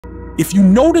If you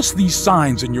notice these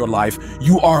signs in your life,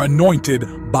 you are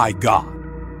anointed by God.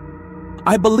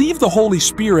 I believe the Holy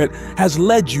Spirit has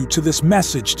led you to this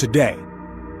message today.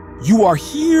 You are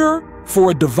here for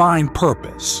a divine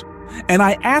purpose, and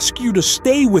I ask you to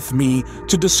stay with me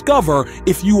to discover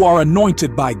if you are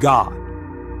anointed by God.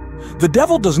 The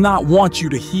devil does not want you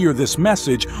to hear this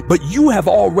message, but you have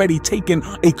already taken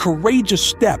a courageous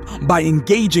step by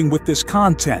engaging with this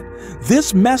content.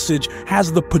 This message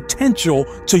has the potential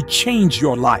to change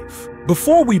your life.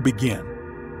 Before we begin,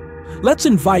 let's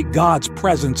invite God's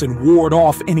presence and ward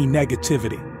off any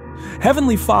negativity.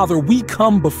 Heavenly Father, we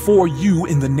come before you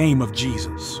in the name of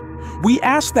Jesus. We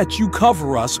ask that you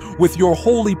cover us with your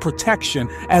holy protection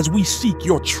as we seek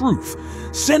your truth.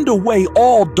 Send away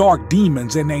all dark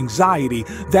demons and anxiety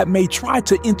that may try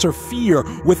to interfere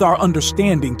with our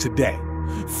understanding today.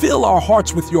 Fill our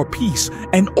hearts with your peace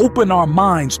and open our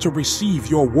minds to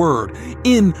receive your word.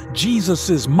 In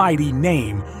Jesus' mighty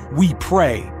name, we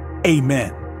pray.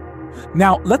 Amen.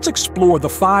 Now, let's explore the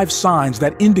 5 signs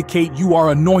that indicate you are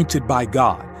anointed by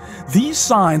God. These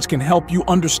signs can help you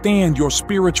understand your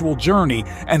spiritual journey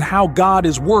and how God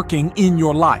is working in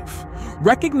your life.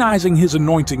 Recognizing His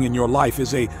anointing in your life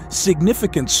is a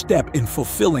significant step in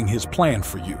fulfilling His plan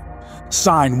for you.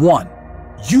 Sign 1.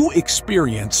 You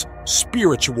experience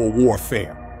spiritual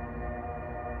warfare.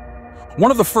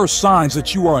 One of the first signs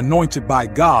that you are anointed by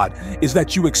God is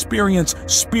that you experience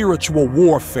spiritual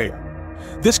warfare.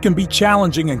 This can be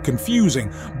challenging and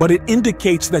confusing, but it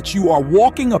indicates that you are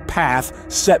walking a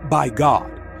path set by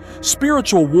God.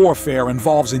 Spiritual warfare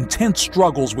involves intense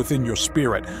struggles within your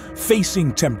spirit,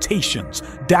 facing temptations,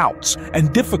 doubts,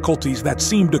 and difficulties that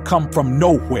seem to come from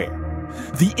nowhere.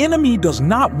 The enemy does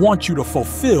not want you to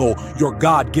fulfill your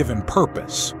God-given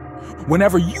purpose.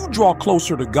 Whenever you draw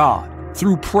closer to God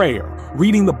through prayer,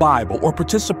 reading the Bible, or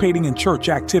participating in church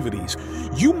activities,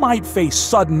 you might face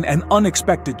sudden and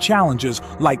unexpected challenges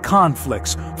like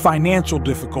conflicts, financial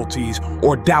difficulties,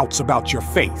 or doubts about your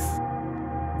faith.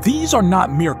 These are not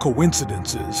mere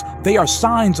coincidences, they are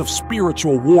signs of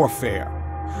spiritual warfare.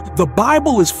 The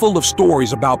Bible is full of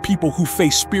stories about people who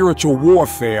face spiritual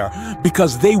warfare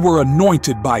because they were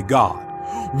anointed by God.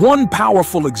 One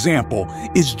powerful example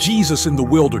is Jesus in the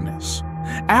wilderness.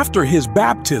 After his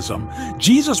baptism,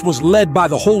 Jesus was led by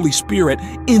the Holy Spirit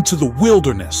into the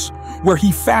wilderness, where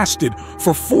he fasted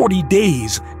for 40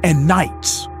 days and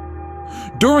nights.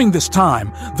 During this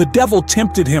time, the devil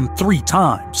tempted him 3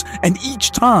 times, and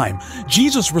each time,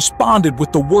 Jesus responded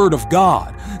with the word of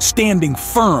God, standing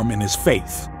firm in his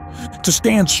faith. To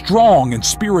stand strong in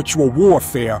spiritual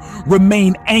warfare,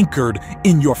 remain anchored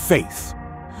in your faith.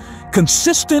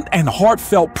 Consistent and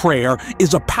heartfelt prayer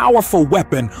is a powerful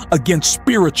weapon against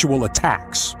spiritual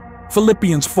attacks.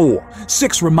 Philippians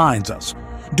 4:6 reminds us,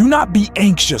 "Do not be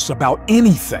anxious about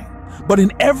anything, but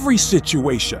in every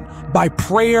situation, by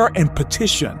prayer and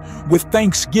petition, with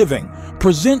thanksgiving,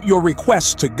 present your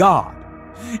requests to God."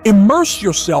 Immerse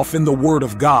yourself in the Word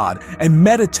of God and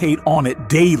meditate on it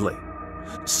daily.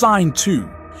 Sign 2.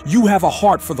 You have a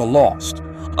heart for the lost.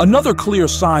 Another clear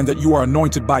sign that you are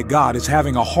anointed by God is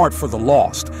having a heart for the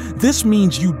lost. This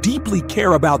means you deeply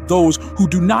care about those who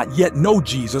do not yet know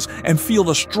Jesus and feel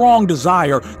a strong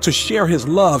desire to share His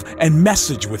love and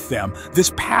message with them.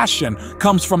 This passion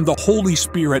comes from the Holy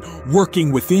Spirit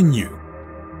working within you.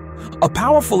 A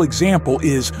powerful example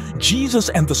is Jesus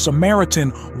and the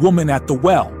Samaritan woman at the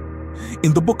well.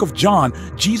 In the book of John,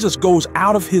 Jesus goes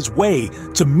out of his way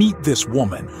to meet this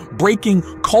woman, breaking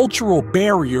cultural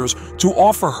barriers to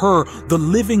offer her the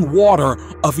living water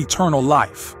of eternal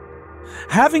life.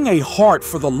 Having a heart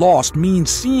for the lost means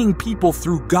seeing people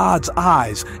through God's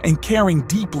eyes and caring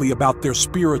deeply about their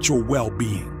spiritual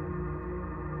well-being.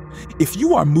 If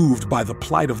you are moved by the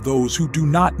plight of those who do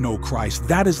not know Christ,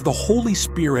 that is the Holy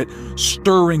Spirit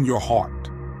stirring your heart.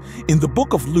 In the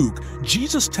book of Luke,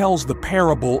 Jesus tells the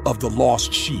parable of the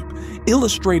lost sheep,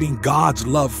 illustrating God's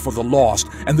love for the lost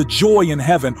and the joy in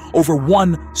heaven over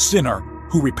one sinner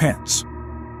who repents.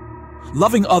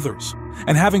 Loving others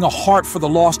and having a heart for the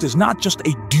lost is not just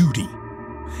a duty.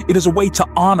 It is a way to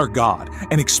honor God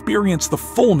and experience the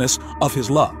fullness of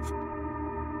His love.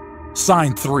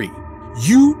 Sign 3.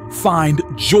 You find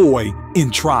joy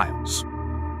in trials.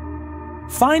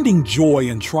 Finding joy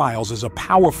in trials is a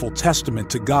powerful testament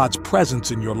to God's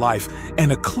presence in your life and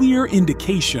a clear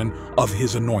indication of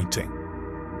His anointing.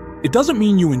 It doesn't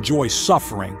mean you enjoy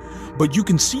suffering, but you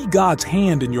can see God's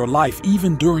hand in your life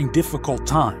even during difficult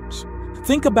times.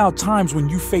 Think about times when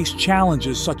you face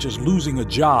challenges such as losing a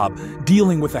job,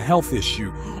 dealing with a health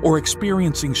issue, or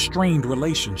experiencing strained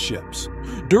relationships.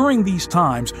 During these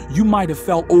times, you might have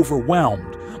felt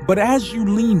overwhelmed, But as you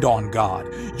leaned on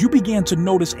God, you began to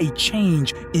notice a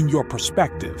change in your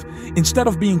perspective. Instead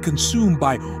of being consumed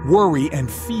by worry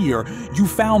and fear, you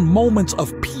found moments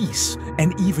of peace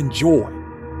and even joy.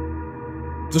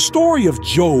 The story of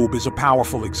Job is a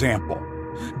powerful example.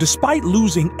 Despite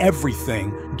losing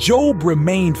everything, Job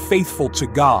remained faithful to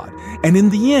God, and in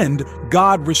the end,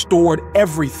 God restored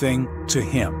everything to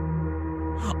him.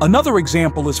 Another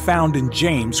example is found in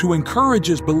James, who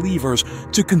encourages believers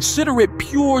to consider it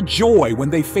pure joy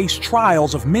when they face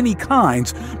trials of many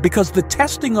kinds, because the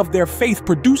testing of their faith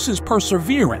produces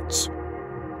perseverance.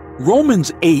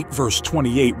 Romans 8 verse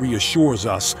 28 reassures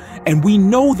us, and we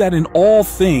know that in all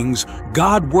things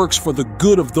God works for the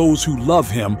good of those who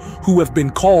love Him, who have been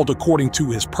called according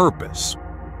to His purpose.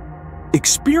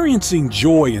 Experiencing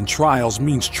joy in trials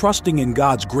means trusting in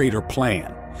God's greater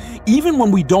plan, even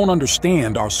when we don't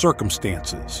understand our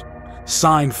circumstances.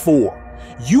 Sign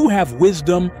 4. You have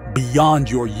wisdom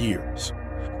beyond your years.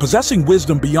 Possessing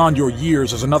wisdom beyond your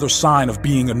years is another sign of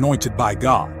being anointed by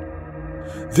God.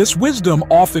 This wisdom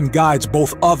often guides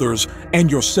both others and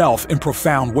yourself in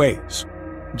profound ways.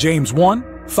 James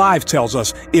 1:5 tells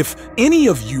us, "If any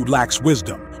of you lacks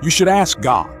wisdom, you should ask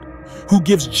God, who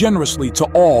gives generously to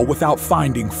all without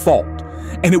finding fault,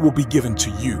 and it will be given to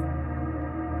you."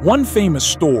 One famous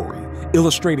story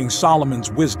illustrating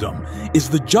Solomon's wisdom is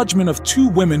the judgment of two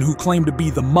women who claim to be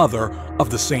the mother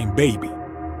of the same baby.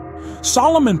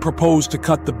 Solomon proposed to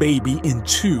cut the baby in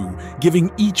two, giving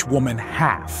each woman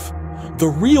half. The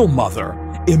real mother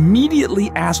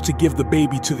immediately asked to give the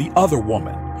baby to the other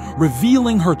woman,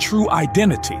 revealing her true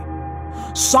identity.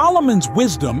 Solomon's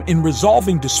wisdom in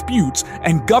resolving disputes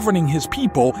and governing his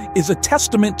people is a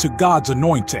testament to God's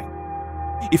anointing.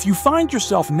 If you find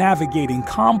yourself navigating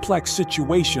complex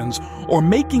situations or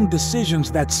making decisions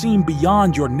that seem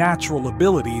beyond your natural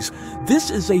abilities,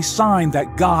 this is a sign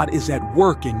that God is at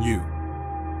work in you.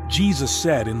 Jesus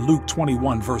said in Luke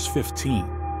 21 verse 15,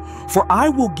 "For I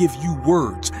will give you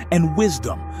words and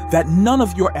wisdom that none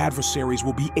of your adversaries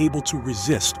will be able to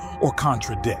resist or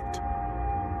contradict."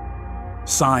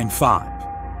 Sign 5.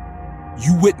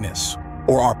 You witness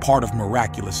or are part of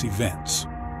miraculous events.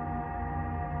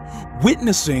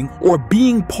 Witnessing or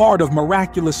being part of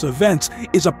miraculous events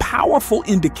is a powerful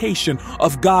indication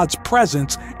of God's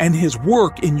presence and His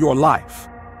work in your life.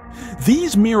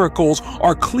 These miracles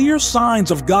are clear signs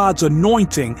of God's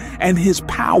anointing and His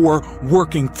power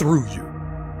working through you.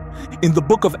 In the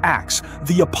book of Acts,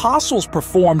 the apostles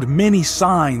performed many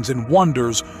signs and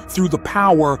wonders through the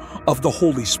power of the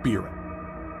Holy Spirit.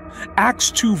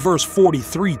 Acts 2 verse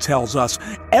 43 tells us,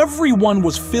 "Everyone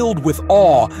was filled with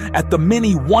awe at the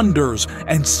many wonders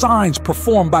and signs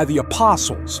performed by the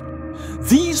apostles."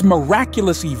 These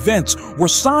miraculous events were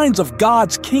signs of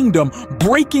God's kingdom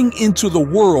breaking into the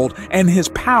world and His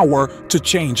power to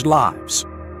change lives.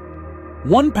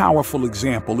 One powerful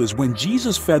example is when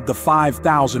Jesus fed the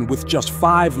 5,000 with just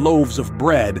 5 loaves of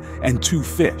bread and 2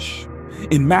 fish.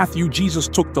 In Matthew, Jesus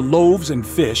took the loaves and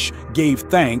fish, gave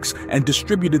thanks, and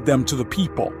distributed them to the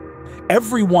people.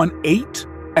 Everyone ate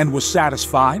and was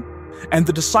satisfied, and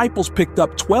the disciples picked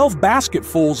up 12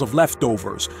 basketfuls of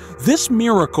leftovers. This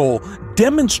miracle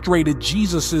demonstrated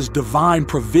Jesus' divine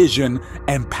provision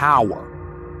and power.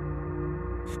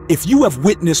 If you have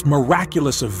witnessed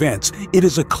miraculous events, it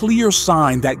is a clear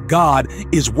sign that God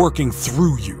is working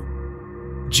through you.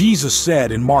 Jesus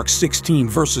said in Mark 16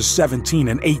 verses 17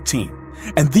 and 18,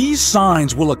 "And these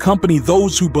signs will accompany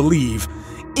those who believe.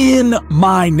 In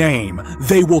my name,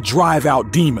 they will drive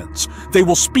out demons. They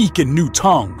will speak in new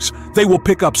tongues. They will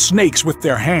pick up snakes with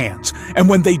their hands. And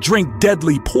when they drink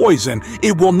deadly poison,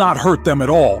 it will not hurt them at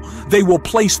all. They will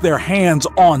place their hands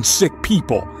on sick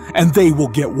people, and they will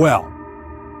get well."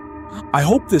 I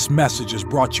hope this message has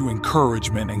brought you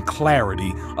encouragement and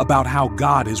clarity about how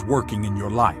God is working in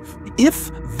your life. If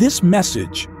this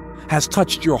message has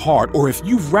touched your heart, or if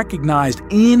you've recognized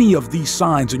any of these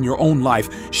signs in your own life,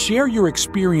 share your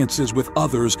experiences with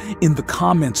others in the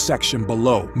comments section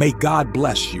below. May God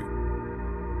bless you.